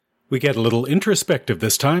We get a little introspective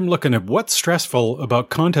this time, looking at what's stressful about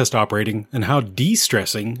contest operating and how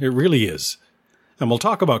de-stressing it really is. And we'll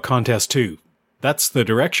talk about Contest 2. That's the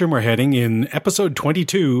direction we're heading in episode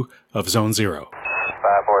 22 of Zone Zero.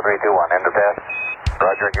 5, 4, 3, 2, 1, end of test.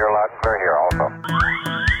 Roger, you're loud and clear here also.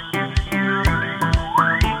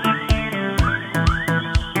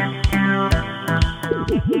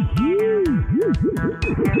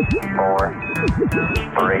 4,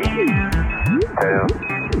 3,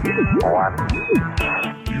 2, 1.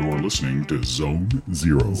 You're listening to Zone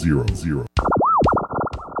 000.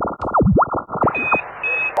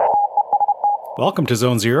 Welcome to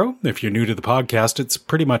Zone Zero. If you're new to the podcast, it's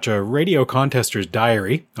pretty much a radio contester's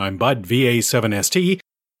diary. I'm Bud, VA7ST,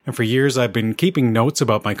 and for years I've been keeping notes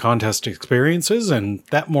about my contest experiences, and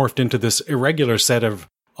that morphed into this irregular set of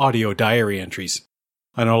audio diary entries.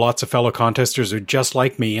 I know lots of fellow contesters are just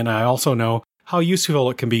like me, and I also know how useful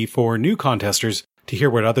it can be for new contesters to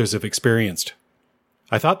hear what others have experienced.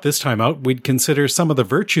 I thought this time out we'd consider some of the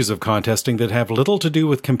virtues of contesting that have little to do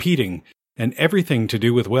with competing and everything to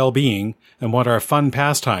do with well-being and what our fun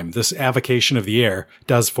pastime, this avocation of the air,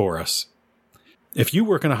 does for us. If you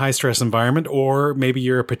work in a high-stress environment, or maybe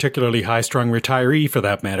you're a particularly high-strung retiree for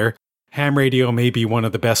that matter, ham radio may be one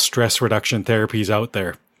of the best stress reduction therapies out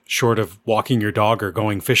there, short of walking your dog or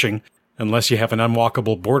going fishing, unless you have an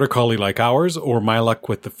unwalkable border collie like ours, or my luck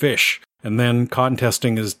with the fish, and then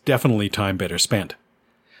contesting is definitely time better spent.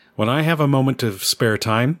 When I have a moment of spare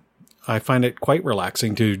time, I find it quite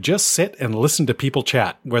relaxing to just sit and listen to people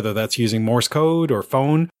chat, whether that's using Morse code or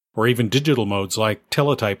phone, or even digital modes like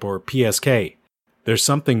teletype or PSK. There's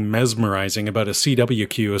something mesmerizing about a CW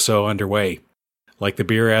QSO underway. Like the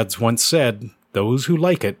beer ads once said, those who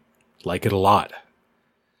like it a lot.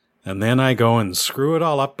 And then I go and screw it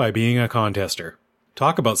all up by being a contester.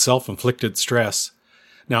 Talk about self-inflicted stress.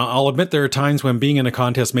 Now, I'll admit there are times when being in a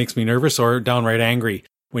contest makes me nervous or downright angry.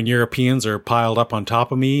 When Europeans are piled up on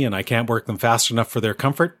top of me and I can't work them fast enough for their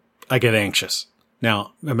comfort, I get anxious.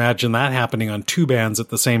 Now, imagine that happening on two bands at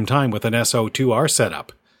the same time with an SO2R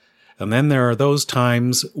setup. And then there are those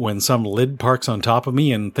times when some lid parks on top of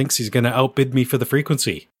me and thinks he's going to outbid me for the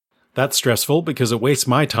frequency. That's stressful because it wastes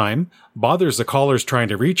my time, bothers the callers trying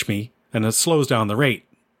to reach me, and it slows down the rate.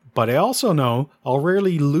 But I also know I'll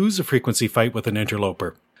rarely lose a frequency fight with an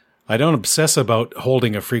interloper. I don't obsess about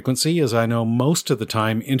holding a frequency, as I know most of the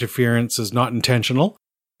time interference is not intentional,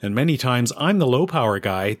 and many times I'm the low-power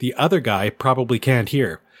guy the other guy probably can't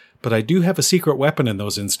hear, but I do have a secret weapon in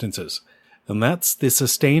those instances, and that's the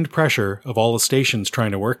sustained pressure of all the stations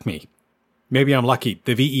trying to work me. Maybe I'm lucky.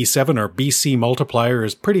 The VE7 or BC multiplier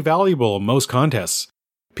is pretty valuable in most contests.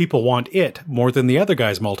 People want it more than the other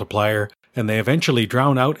guy's multiplier, and they eventually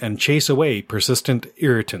drown out and chase away persistent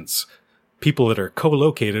irritants. People that are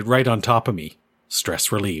co-located right on top of me.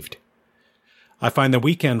 Stress relieved. I find the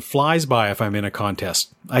weekend flies by if I'm in a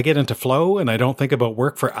contest. I get into flow and I don't think about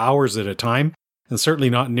work for hours at a time, and certainly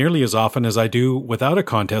not nearly as often as I do without a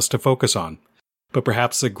contest to focus on. But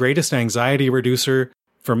perhaps the greatest anxiety reducer,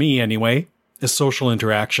 for me anyway, is social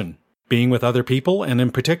interaction. Being with other people, and in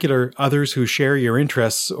particular, others who share your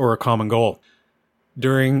interests or a common goal.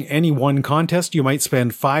 During any one contest, you might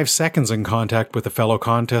spend 5 seconds in contact with a fellow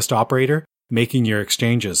contest operator, making your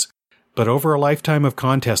exchanges. But over a lifetime of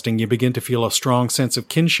contesting, you begin to feel a strong sense of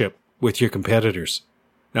kinship with your competitors.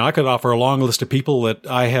 Now, I could offer a long list of people that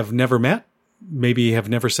I have never met, maybe have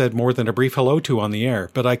never said more than a brief hello to on the air,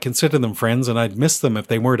 but I consider them friends and I'd miss them if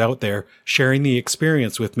they weren't out there sharing the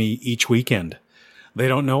experience with me each weekend. They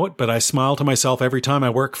don't know it, but I smile to myself every time I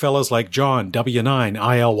work fellows like John, W9,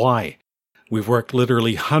 ILY. We've worked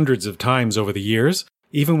literally hundreds of times over the years,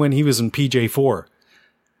 even when he was in PJ4.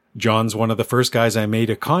 John's one of the first guys I made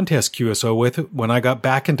a contest QSO with when I got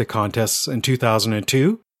back into contests in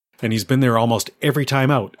 2002, and he's been there almost every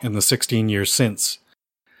time out in the 16 years since.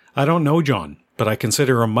 I don't know John, but I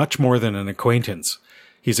consider him much more than an acquaintance.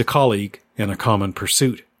 He's a colleague in a common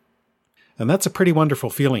pursuit. And that's a pretty wonderful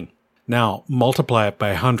feeling. Now, multiply it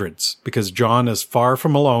by hundreds, because John is far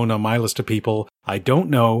from alone on my list of people I don't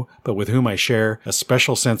know, but with whom I share a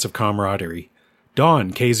special sense of camaraderie.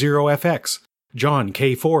 Don, K0FX, John,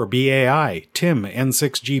 K4BAI, Tim,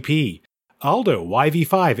 N6GP, Aldo,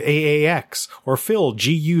 YV5AAX, or Phil,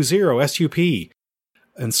 GU0SUP,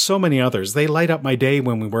 and so many others. They light up my day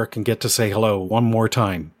when we work and get to say hello one more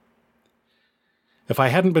time. If I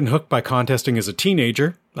hadn't been hooked by contesting as a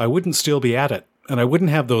teenager, I wouldn't still be at it, and I wouldn't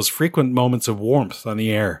have those frequent moments of warmth on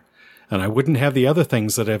the air, and I wouldn't have the other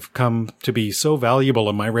things that have come to be so valuable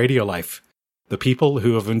in my radio life. The people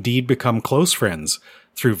who have indeed become close friends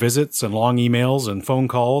through visits and long emails and phone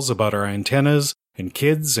calls about our antennas, and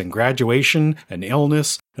kids and graduation and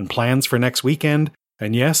illness and plans for next weekend,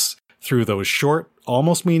 and yes, through those short,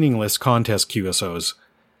 almost meaningless contest QSOs.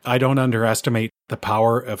 I don't underestimate the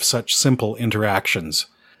power of such simple interactions.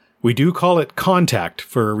 We do call it contact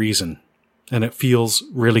for a reason, and it feels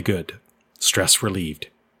really good. Stress relieved.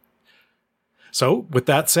 So, with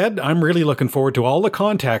that said, I'm really looking forward to all the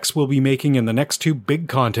contacts we'll be making in the next two big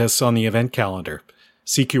contests on the event calendar.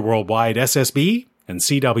 CQ Worldwide SSB and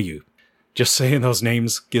CW. Just saying those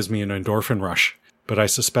names gives me an endorphin rush, but I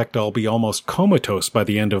suspect I'll be almost comatose by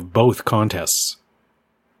the end of both contests.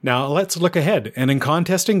 Now let's look ahead, and in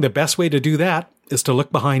contesting, the best way to do that is to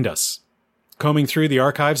look behind us. Combing through the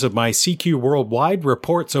archives of my CQ Worldwide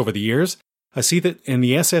reports over the years, I see that in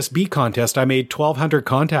the SSB contest I made 1,200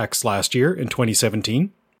 contacts last year in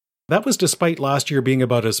 2017. That was despite last year being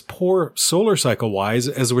about as poor solar cycle-wise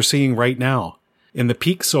as we're seeing right now. In the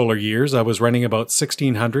peak solar years, I was running about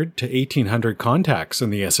 1,600 to 1,800 contacts in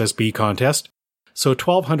the SSB contest, so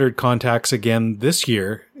 1,200 contacts again this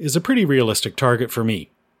year is a pretty realistic target for me.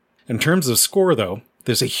 In terms of score, though,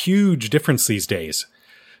 there's a huge difference these days.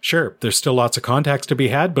 Sure, there's still lots of contacts to be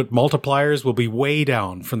had, but multipliers will be way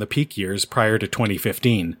down from the peak years prior to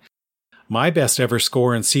 2015. My best ever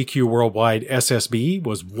score in CQ Worldwide SSB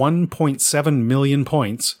was 1.7 million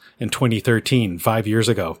points in 2013, 5 years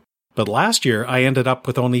ago. But last year, I ended up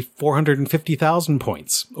with only 450,000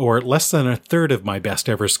 points, or less than a third of my best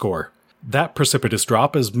ever score. That precipitous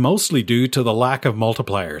drop is mostly due to the lack of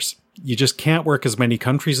multipliers. You just can't work as many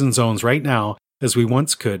countries and zones right now as we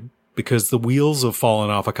once could because the wheels have fallen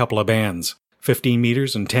off a couple of bands, 15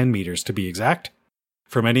 meters and 10 meters to be exact.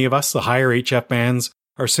 For many of us, the higher HF bands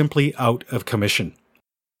are simply out of commission.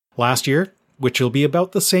 Last year, which will be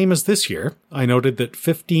about the same as this year, I noted that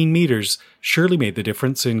 15 meters surely made the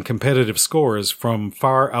difference in competitive scores from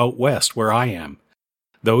far out west where I am.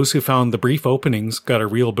 Those who found the brief openings got a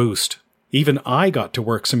real boost. Even I got to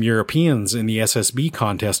work some Europeans in the SSB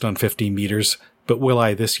contest on 15 meters, but will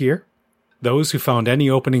I this year? Those who found any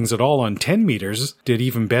openings at all on 10 meters did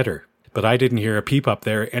even better, but I didn't hear a peep up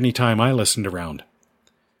there any time I listened around.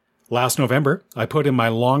 Last November, I put in my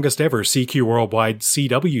longest ever CQ Worldwide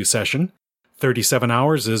CW session. 37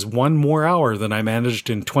 hours is one more hour than I managed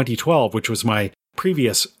in 2012, which was my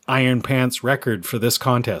previous Iron Pants record for this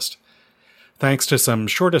contest. Thanks to some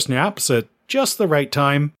shortest naps at just the right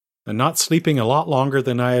time, and not sleeping a lot longer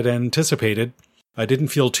than I had anticipated, I didn't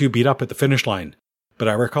feel too beat up at the finish line, but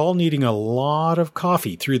I recall needing a lot of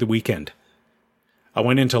coffee through the weekend. I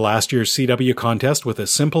went into last year's CW contest with a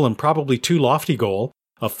simple and probably too lofty goal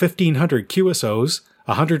of 1,500 QSOs,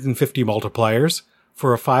 150 multipliers,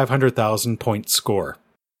 for a 500,000 point score.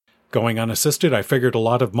 Going unassisted, I figured a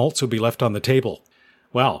lot of mults would be left on the table.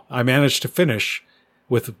 Well, I managed to finish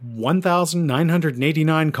with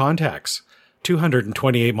 1,989 contacts,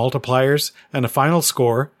 228 multipliers, and a final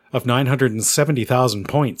score of 970,000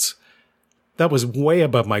 points. That was way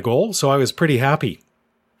above my goal, so I was pretty happy.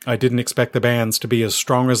 I didn't expect the bands to be as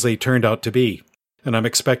strong as they turned out to be, and I'm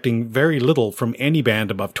expecting very little from any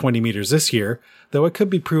band above 20 meters this year, though it could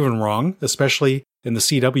be proven wrong, especially in the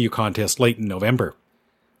CW contest late in November.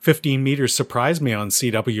 15 meters surprised me on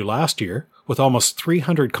CW last year, with almost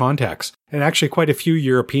 300 contacts, and actually quite a few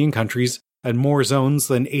European countries and more zones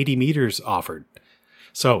than 80 meters offered.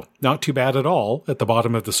 So, not too bad at all at the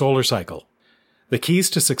bottom of the solar cycle. The keys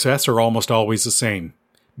to success are almost always the same.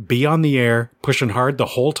 Be on the air, pushing hard the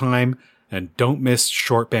whole time, and don't miss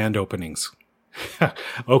short band openings.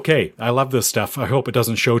 Okay, I love this stuff. I hope it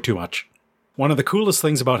doesn't show too much. One of the coolest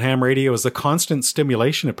things about ham radio is the constant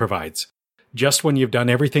stimulation it provides. Just when you've done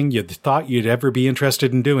everything you thought you'd ever be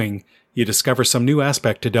interested in doing, you discover some new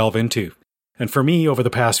aspect to delve into. And for me, over the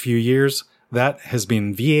past few years, that has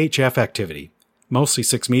been VHF activity. Mostly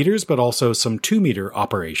 6 meters, but also some 2 meter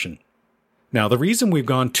operation. Now, the reason we've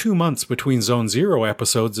gone 2 months between Zone Zero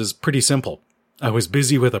episodes is pretty simple. I was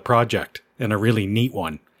busy with a project, and a really neat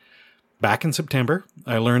one. Back in September,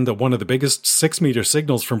 I learned that one of the biggest 6-meter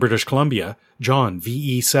signals from British Columbia, John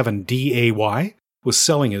VE7DAY, was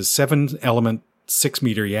selling his 7-element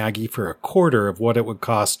 6-meter Yagi for a quarter of what it would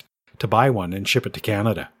cost to buy one and ship it to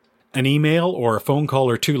Canada. An email or a phone call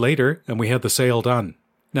or two later, and we had the sale done.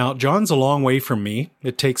 Now, John's a long way from me.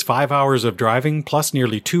 It takes 5 hours of driving plus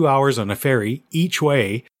nearly 2 hours on a ferry each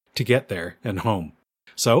way to get there and home.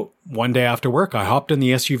 So, one day after work, I hopped in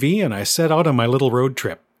the SUV and I set out on my little road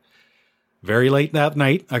trip. Very late that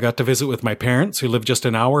night, I got to visit with my parents, who live just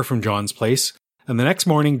an hour from John's place, and the next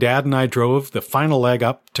morning, Dad and I drove the final leg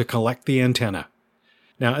up to collect the antenna.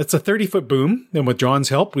 Now, it's a 30-foot boom, and with John's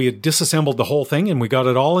help, we had disassembled the whole thing and we got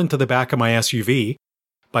it all into the back of my SUV.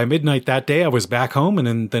 By midnight that day, I was back home, and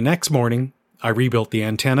then the next morning, I rebuilt the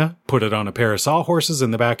antenna, put it on a pair of sawhorses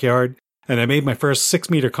in the backyard, and I made my first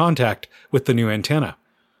 6-meter contact with the new antenna.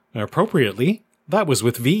 Appropriately, that was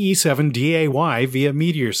with VE7 DAY via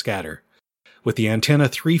meteor scatter, with the antenna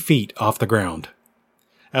 3 feet off the ground.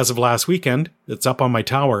 As of last weekend, it's up on my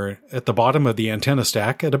tower at the bottom of the antenna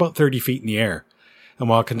stack at about 30 feet in the air. And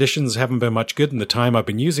while conditions haven't been much good in the time I've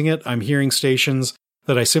been using it, I'm hearing stations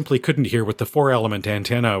that I simply couldn't hear with the 4-element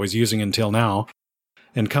antenna I was using until now.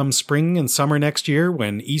 And come spring and summer next year,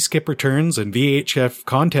 when eSkip returns and VHF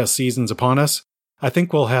contest season's upon us, I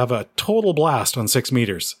think we'll have a total blast on 6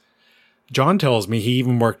 meters. John tells me he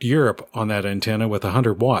even worked Europe on that antenna with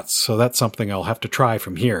 100 watts, so that's something I'll have to try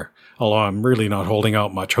from here, although I'm really not holding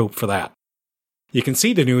out much hope for that. You can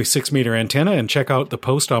see the new 6-meter antenna and check out the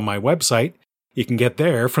post on my website. You can get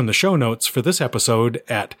there from the show notes for this episode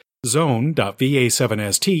at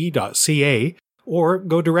zone.va7st.ca or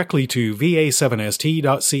go directly to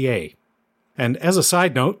va7st.ca. And as a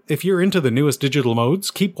side note, if you're into the newest digital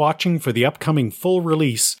modes, keep watching for the upcoming full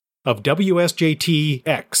release of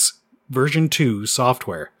WSJT-X version 2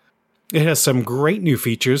 software. It has some great new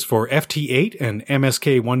features for FT8 and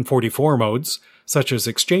MSK144 modes, such as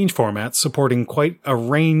exchange formats supporting quite a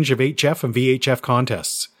range of HF and VHF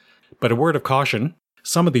contests. But a word of caution,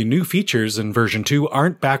 some of the new features in version 2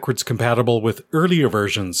 aren't backwards compatible with earlier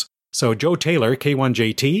versions, so Joe Taylor,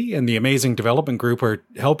 K1JT, and the amazing development group are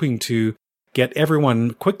helping to get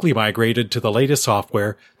everyone quickly migrated to the latest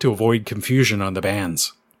software to avoid confusion on the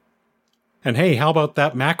bands. And hey, how about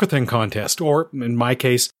that macrothon contest, or, in my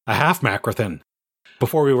case, a half macrothon?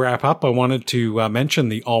 Before we wrap up, I wanted to mention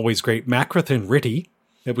the always great Macrothon Ritty.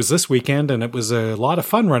 It was this weekend, and it was a lot of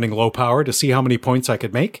fun running low power to see how many points I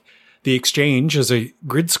could make. The exchange is a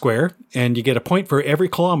grid square, and you get a point for every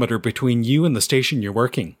kilometer between you and the station you're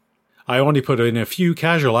working. I only put in a few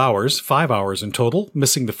casual hours, 5 hours in total,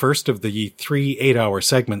 missing the first of the 3 8-hour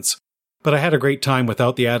segments, but I had a great time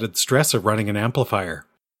without the added stress of running an amplifier.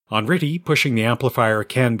 On Ritty, pushing the amplifier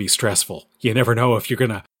can be stressful. You never know if you're going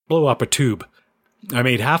to blow up a tube. I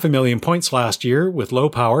made 500,000 points last year with low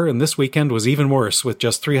power, and this weekend was even worse with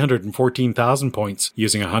just 314,000 points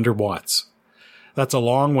using 100 watts. That's a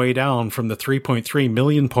long way down from the 3.3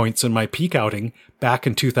 million points in my peak outing back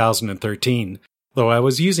in 2013, though I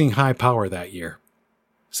was using high power that year.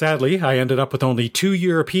 Sadly, I ended up with only 2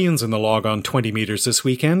 Europeans in the log on 20 meters this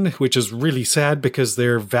weekend, which is really sad because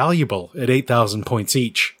they're valuable at 8,000 points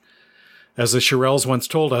each. As the Shirelles once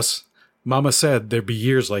told us, Mama said there'd be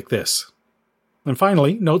years like this. And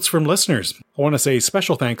finally, notes from listeners. I want to say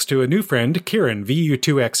special thanks to a new friend, Kiran,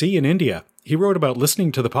 VU2XE in India. He wrote about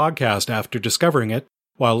listening to the podcast after discovering it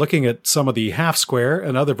while looking at some of the half-square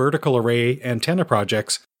and other vertical array antenna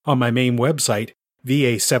projects on my main website,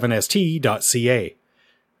 va7st.ca.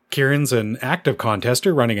 Kieran's an active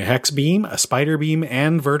contester running a hex beam, a spider beam,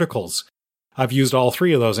 and verticals. I've used all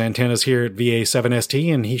 3 of those antennas here at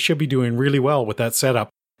VA7ST, and he should be doing really well with that setup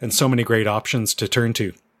and so many great options to turn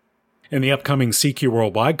to. In the upcoming CQ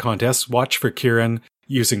Worldwide contests, watch for Kieran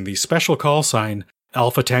using the special call sign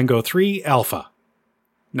Alpha Tango 3 Alpha.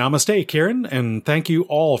 Namaste, Kieran, and thank you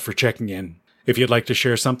all for checking in. If you'd like to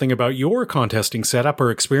share something about your contesting setup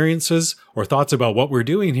or experiences or thoughts about what we're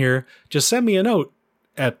doing here, just send me a note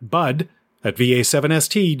at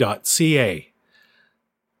bud@va7st.ca.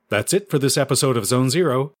 That's it for this episode of Zone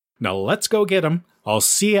Zero. Now let's go get 'em. I'll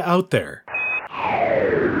see you out there.